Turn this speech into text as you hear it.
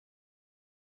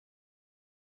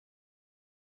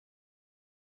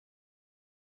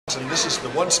And this is the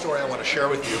one story I want to share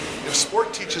with you. If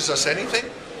sport teaches us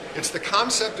anything, it's the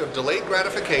concept of delayed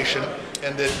gratification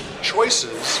and that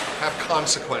choices have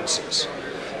consequences.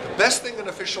 The best thing an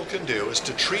official can do is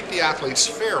to treat the athletes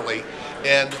fairly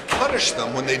and punish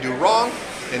them when they do wrong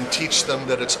and teach them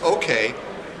that it's okay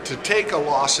to take a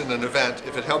loss in an event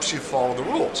if it helps you follow the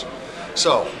rules.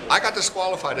 So, I got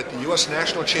disqualified at the U.S.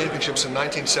 National Championships in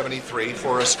 1973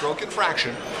 for a stroke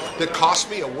infraction that cost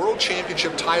me a World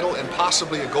Championship title and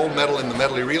possibly a gold medal in the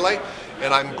medley relay,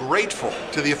 and I'm grateful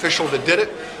to the official that did it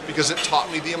because it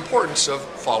taught me the importance of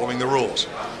following the rules.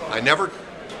 I never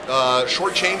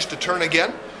shortchanged a turn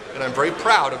again, and I'm very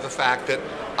proud of the fact that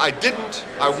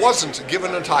I wasn't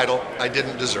given a title I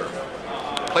didn't deserve.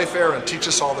 Play fair and teach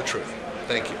us all the truth.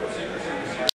 Thank you.